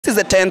is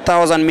the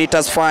 10,000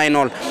 meters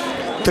final.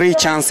 3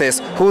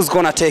 chances. Who's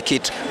gonna take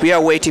it? We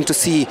are waiting to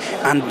see,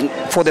 and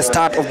for the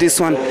start of this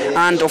one.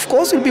 And of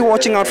course, we'll be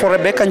watching out for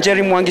Rebecca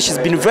Njeri Mwangi. She's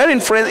been very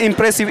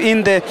impressive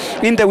in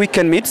the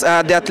weekend meets,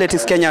 the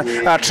Athletics Kenya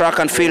track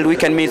and field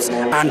weekend meets.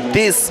 And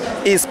this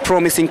is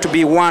promising to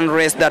be one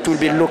race that we'll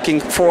be looking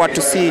forward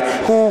to see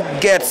who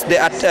gets the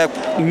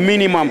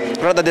minimum,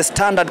 rather the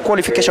standard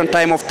qualification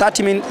time of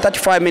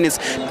 35 minutes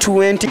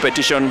 20.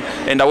 Competition,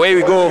 and away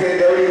we go.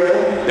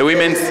 The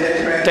women's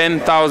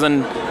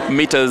 10,000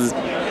 meters.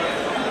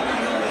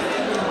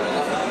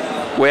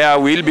 Where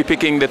we'll be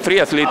picking the 3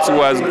 athletes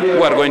who are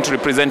going to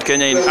represent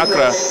Kenya in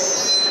Accra.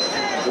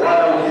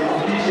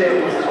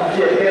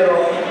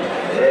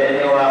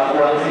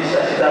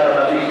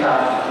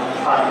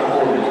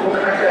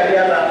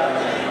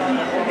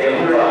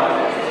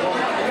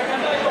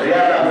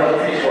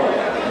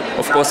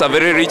 Of course, a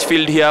very rich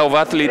field here of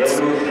athletes.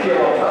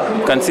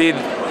 You can see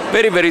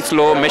very, very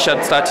slow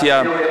measured start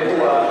here.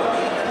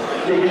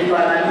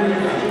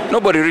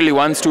 Nobody really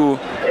wants to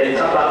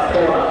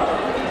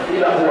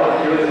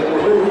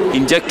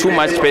inject too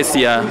much space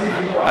here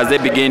as they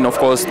begin. Of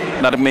course,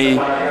 that may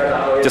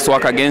just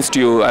work against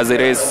you as the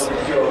race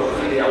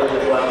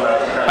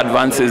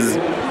advances.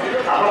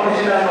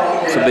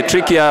 So the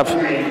trick here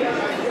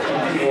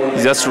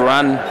is just to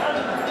run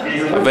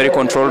a very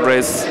controlled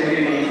race.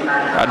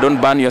 Don't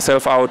burn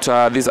yourself out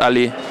this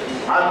early,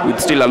 with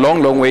still a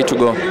long, long way to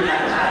go.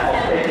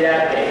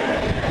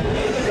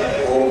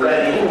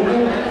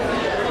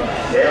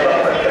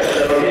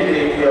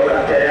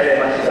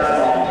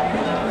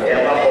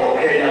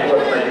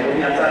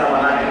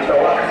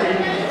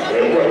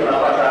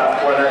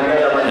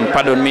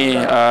 Pardon me,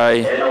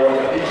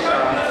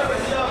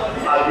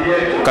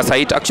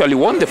 Kasait actually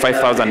won the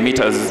 5,000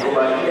 meters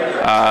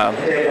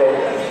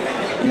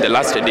in the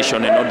last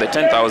edition, and not the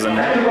 10,000.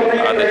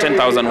 The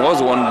 10,000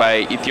 was won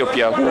by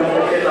Ethiopia, who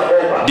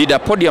did a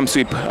podium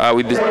sweep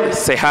with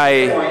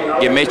Sehai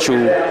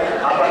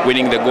Gemechu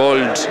winning the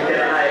gold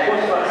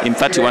in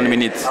 31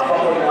 minutes,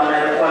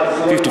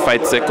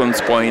 55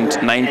 seconds,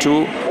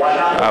 .92,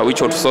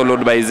 which was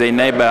followed by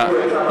Zainaba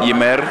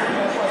Yimer,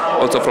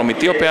 also from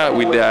Ethiopia,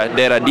 with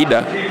Dera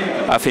Dida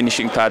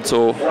finishing 3rd.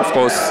 So, of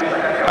course,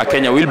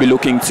 Kenya will be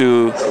looking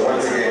to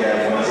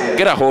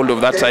get a hold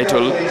of that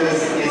title.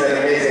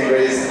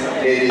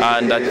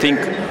 And I think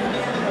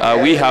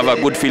we have a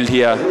good field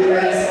here.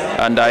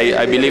 And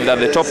I believe that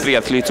the top 3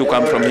 athletes who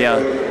come from here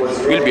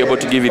will be able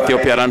to give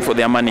Ethiopia a run for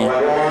their money.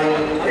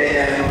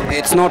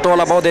 It's not all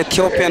about the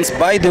Ethiopians,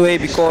 by the way,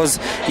 because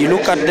you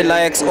look at the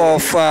likes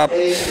of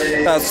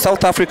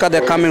South Africa,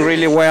 they're coming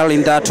really well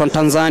in that one.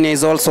 Tanzania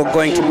is also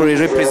going to be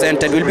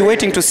represented. We'll be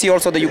waiting to see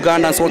also the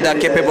Ugandans, what they're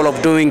capable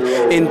of doing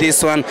in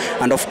this one.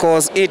 And of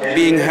course, it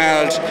being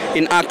held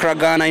in Accra,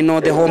 Ghana, I know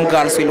the home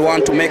girls will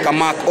want to make a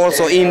mark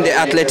also in the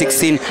athletic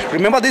scene.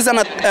 Remember, this is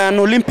an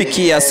Olympic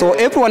year, so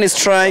everyone is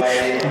trying.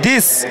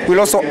 This will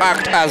also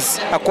act as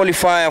a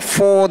qualifier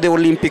for the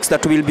Olympics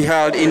that will be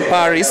held in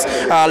Paris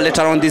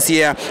later on this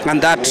year. And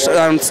that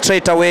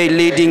straight away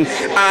leading,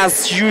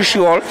 as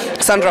usual,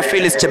 Sandra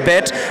Phyllis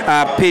Chebet,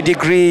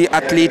 pedigree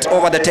athlete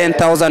over the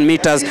 10,000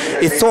 meters.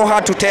 It's so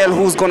hard to tell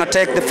who's going to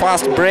take the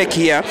first break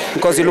here,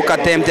 because you look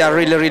at them, they are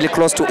really, really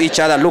close to each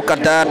other. Look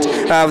at that.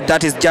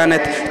 That is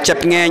Janet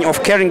Chepngeny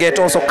of Keringet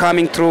also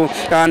coming through.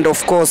 And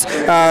of course,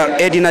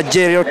 Edina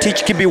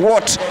Jerotich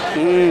Kibiwot.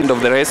 End of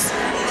the race.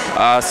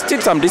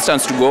 Still some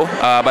distance to go,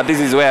 but this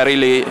is where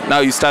really now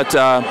you start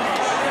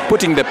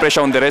putting the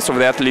pressure on the rest of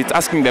the athletes,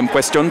 asking them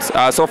questions.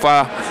 So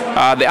far,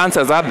 the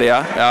answers are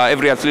there.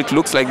 Every athlete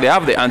looks like they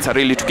have the answer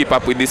really to keep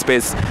up with this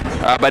pace.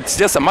 But it's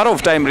just a matter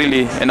of time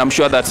really, and I'm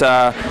sure that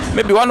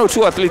maybe 1 or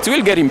 2 athletes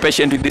will get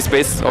impatient with this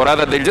pace, or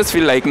rather they'll just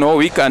feel like, no,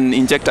 we can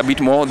inject a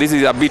bit more. This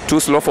is a bit too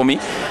slow for me.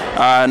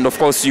 And of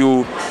course,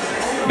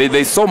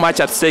 there's so much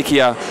at stake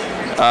here.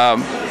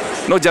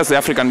 Not just the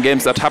African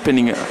Games that are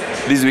happening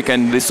this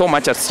weekend. There's so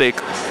much at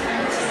stake.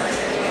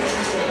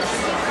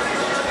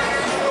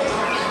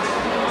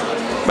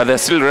 But they're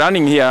still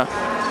running here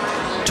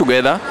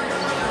together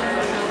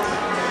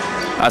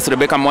as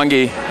Rebecca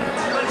Mwangi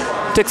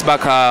takes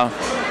back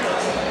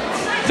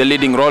the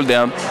leading role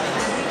there.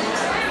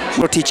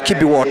 Rotich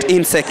Kibiwot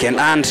in 2nd,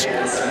 and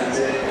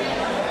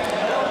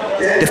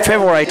the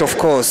favorite, of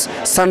course,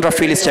 Sandra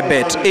Phyllis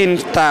Chebet in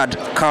 3rd,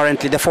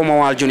 currently the former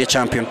world junior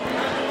champion.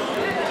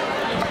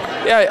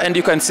 Yeah, and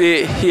you can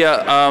see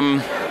here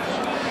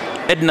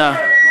Edna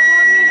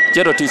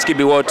Jerotich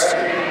Kibiwot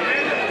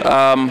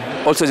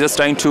also just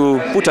trying to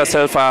put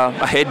herself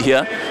ahead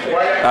here.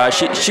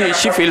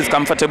 She feels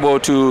comfortable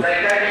to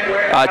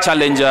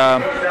challenge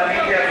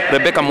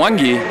Rebecca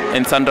Mwangi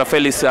and Sandra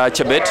Phyllis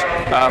Chebet,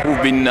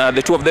 who've been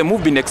the 2 of them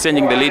who've been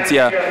exchanging the leads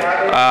here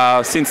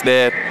since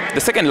the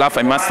second lap,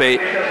 I must say.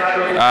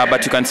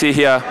 But you can see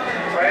here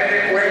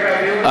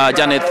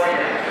Janet,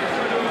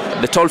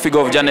 the tall figure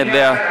of Janet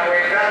there,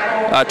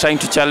 trying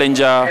to challenge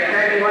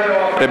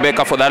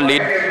Rebecca for that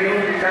lead.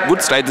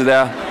 Good strides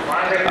there.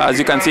 As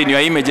you can see in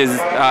your images,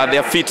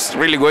 their feet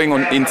really going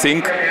on in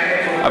sync.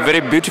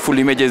 Very beautiful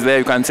images there,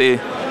 you can see.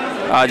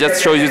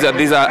 just shows you that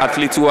these are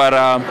athletes who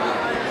are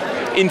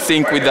in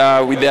sync with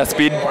their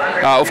speed.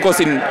 Of course,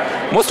 in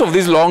most of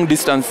these long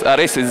distance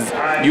races,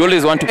 you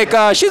always want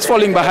to. She's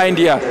falling behind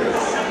here.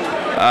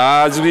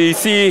 As we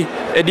see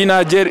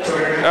Edina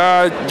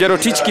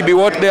Jerotich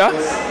Kibiwot there,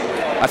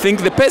 I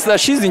think the pace that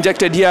she's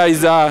injected here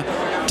is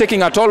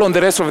taking a toll on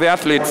the rest of the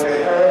athletes.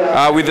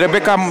 With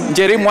Rebecca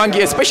Njeri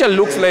Mwangi especially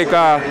looks like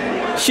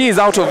she is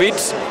out of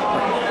it.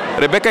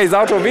 Rebecca is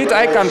out of it.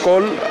 I can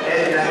call.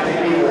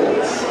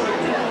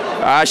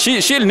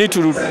 She'll need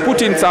to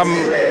put in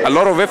a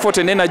lot of effort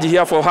and energy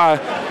here for her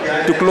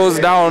to close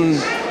down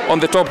on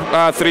the top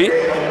three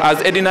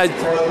as Edina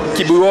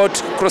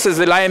Kibiwot crosses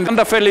the line.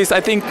 Under Felix, I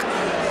think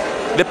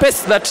the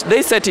pace that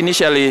they set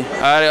initially,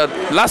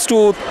 last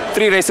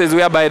 2-3 races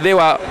whereby they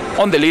were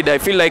on the lead, I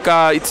feel like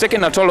it's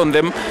taken a toll on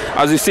them.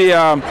 As you see,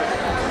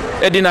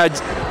 Edina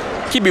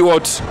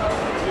Kibiwot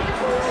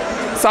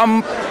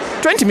some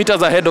 20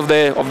 meters ahead of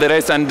the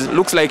race, and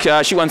looks like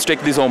she wants to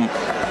take this home.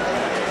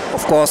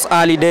 Of course,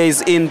 early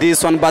days in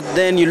this one, but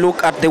then you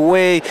look at the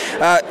way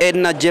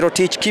Edina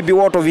Jerotich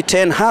Kibiwot of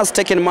E10 has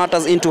taken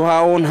matters into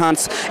her own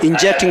hands,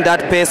 injecting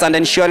that pace and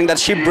ensuring that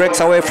she breaks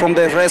away from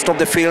the rest of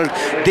the field.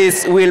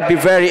 This will be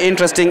very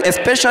interesting,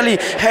 especially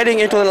heading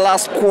into the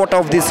last quarter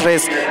of this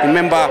race.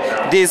 Remember,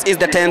 this is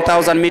the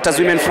 10,000 meters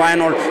women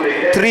final.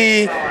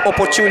 3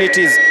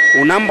 opportunities.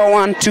 Number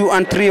 1, 2,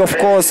 and 3, of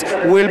course,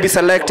 will be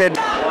selected.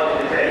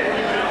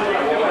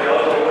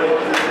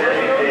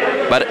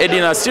 But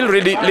Edina still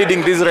really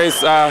leading this race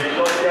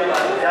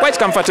quite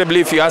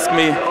comfortably, if you ask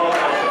me.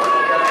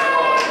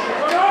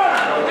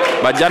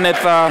 But Janet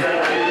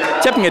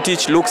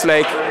Chepngetich looks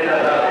like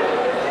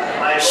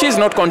she's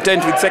not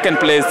content with second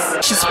place.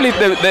 She split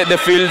the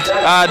field,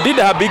 did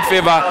her big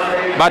favor,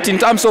 but in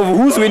terms of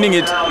who's winning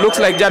it, looks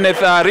like Janet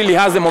really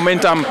has the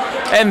momentum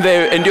and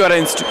the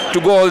endurance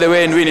to go all the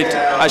way and win it,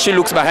 as she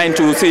looks behind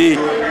to see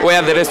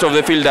where the rest of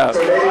the field are.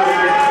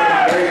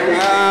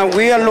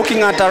 We are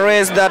looking at a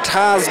race that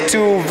has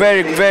 2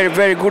 very, very,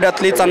 very good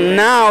athletes, and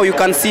now you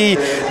can see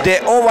the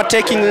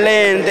overtaking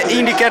lane. The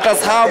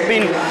indicators have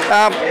been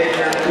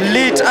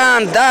lit,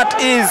 and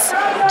that is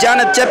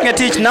Janet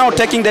Chepngetich now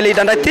taking the lead.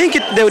 And I think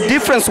the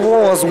difference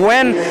was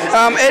when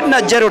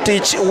Edina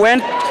Jerotich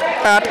went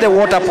at the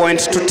water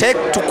point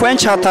to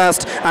quench her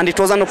thirst, and it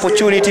was an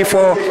opportunity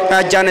for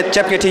Janet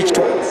Chepngetich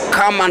to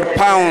come and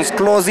pounce,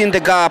 closing the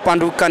gap,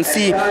 and we can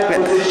see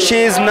she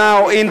is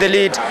now in the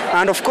lead.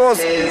 And of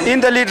course,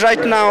 in the lead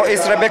right now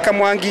is Rebecca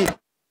Mwangi.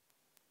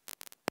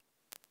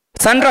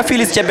 Sandra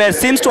Phyllis Chebet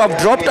seems to have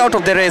dropped out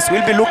of the race.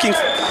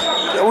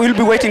 We'll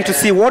be waiting to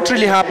see what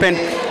really happened.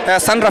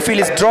 Sandra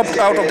Phyllis dropped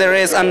out of the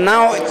race, and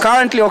now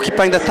currently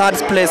occupying the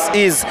 3rd place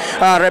is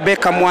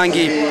Rebecca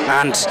Mwangi,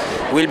 and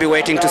we'll be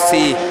waiting to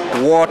see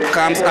what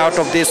comes out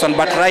of this one.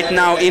 But right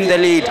now in the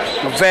lead,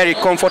 very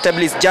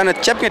comfortably, is Janet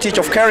Chepngetich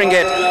of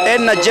Keringet.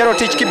 Edina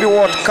Jerotich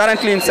Kibiwot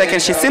currently in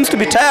 2nd. She seems to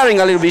be tiring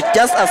a little bit,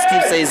 just as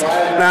Steve says,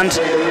 and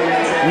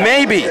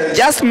maybe,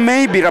 just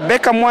maybe,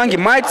 Rebecca Mwangi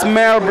might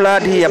smell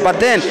blood here, but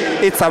then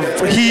it's a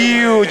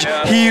huge,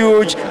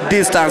 huge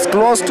distance,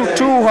 close to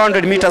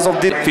 200 meters of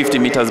this. 50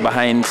 meters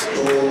behind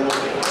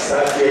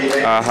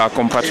her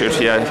compatriot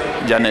here,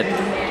 Janet.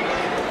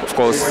 Of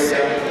course,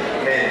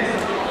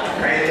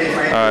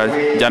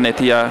 Janet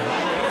here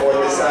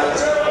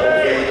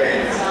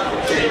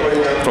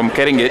from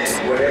Keringet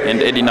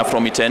and Edina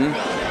from E10,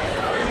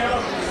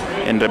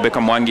 and Rebecca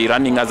Mwangi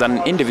running as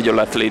an individual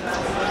athlete.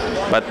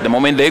 But the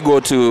moment they go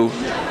to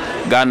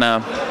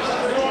Ghana,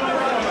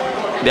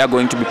 they are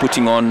going to be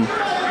putting on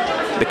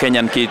the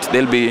Kenyan kit.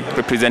 They'll be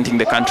representing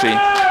the country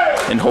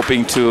and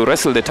hoping to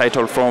wrestle the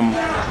title from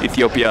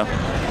Ethiopia.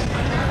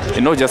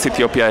 And not just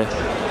Ethiopia.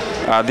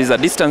 This is a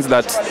distance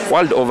that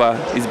world over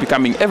is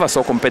becoming ever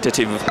so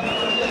competitive.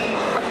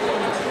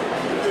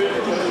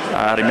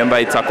 Remember,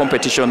 it's a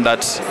competition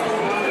that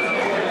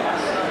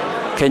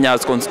Kenya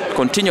has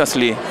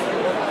continuously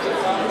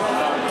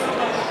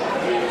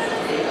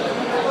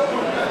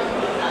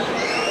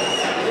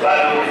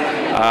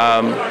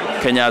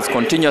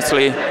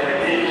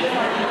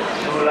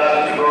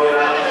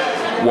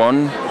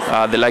won.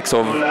 The likes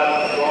of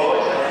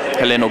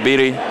Helen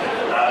Obiri,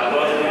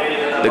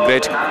 the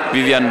great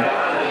Vivian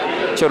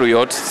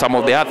Cheruyot, some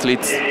of the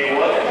athletes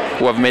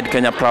who have made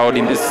Kenya proud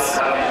in this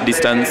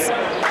distance.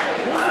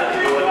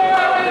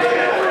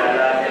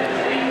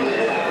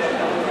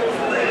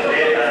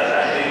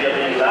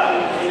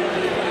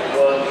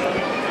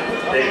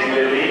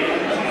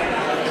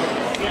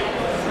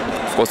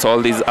 Of course,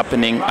 all this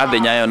happening at the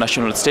Nyayo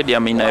National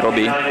Stadium in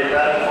Nairobi.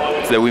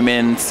 It's the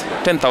women's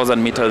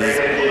 10,000 meters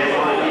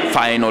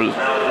final.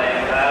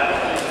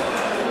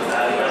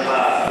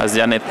 As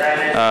Janet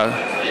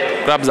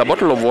grabs a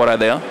bottle of water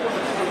there.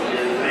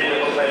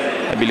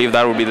 I believe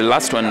that will be the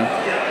last one.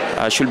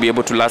 She'll be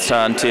able to last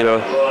her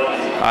until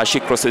she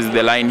crosses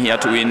the line here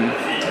to win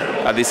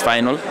at this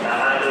final.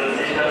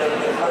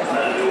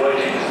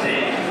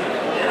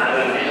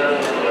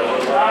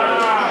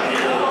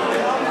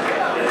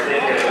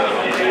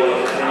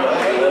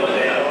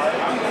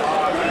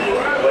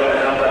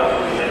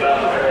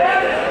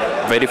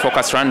 Very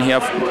focused run here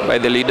by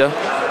the leader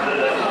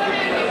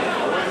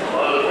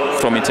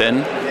from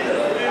Iten,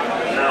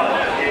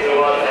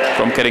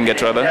 from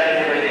Keringet rather.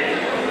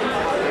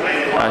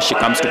 She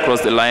comes to cross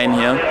the line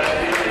here.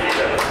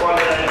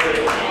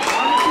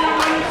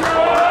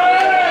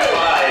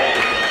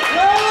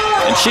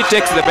 And she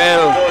takes the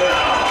bell.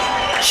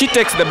 She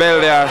takes the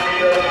bell there.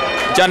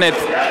 Janet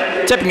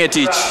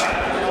Chepngetich.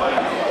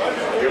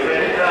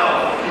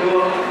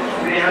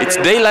 It's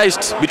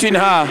daylight between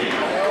her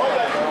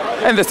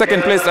and the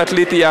second place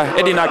athlete here,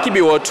 Edina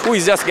Kibiwot, who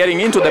is just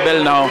getting into the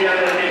bell now.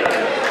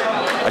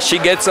 She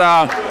gets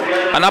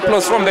an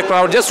applause from the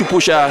crowd just to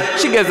push her.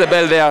 She gets the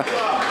bell there.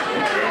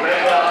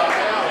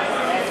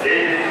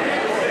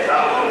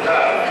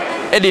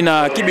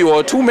 Edina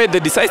Kibiwot, who made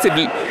the decisive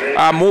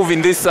move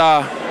in this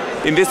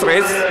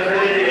race,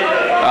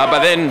 but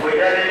then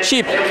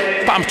she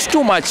pumped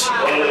too much,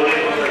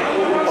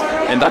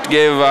 and that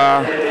gave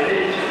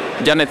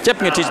Janet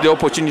Chepngetich the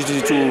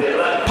opportunity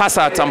to pass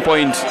her at some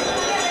point.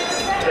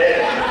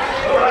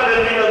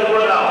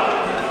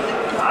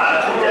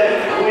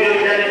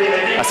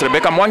 As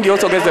Rebecca Mwangi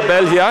also gets the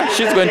bell here,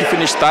 she's going to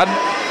finish third.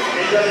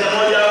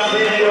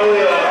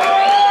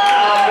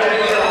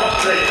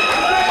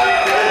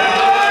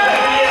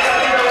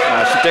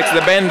 She takes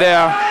the bend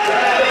there.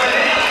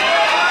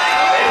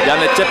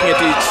 Janet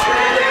Chepngetich.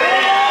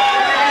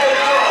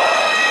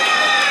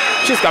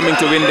 She's coming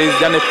to win this.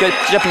 Janet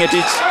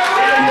Chepngetich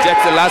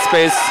injects the last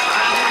pace.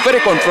 Very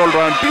controlled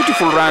run,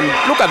 beautiful run.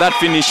 Look at that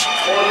finish.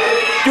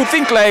 You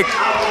think like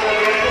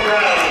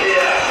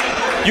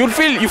you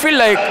feel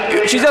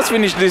like she just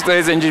finished this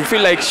race, and you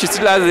feel like she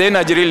still has the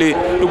energy really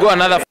to go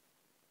another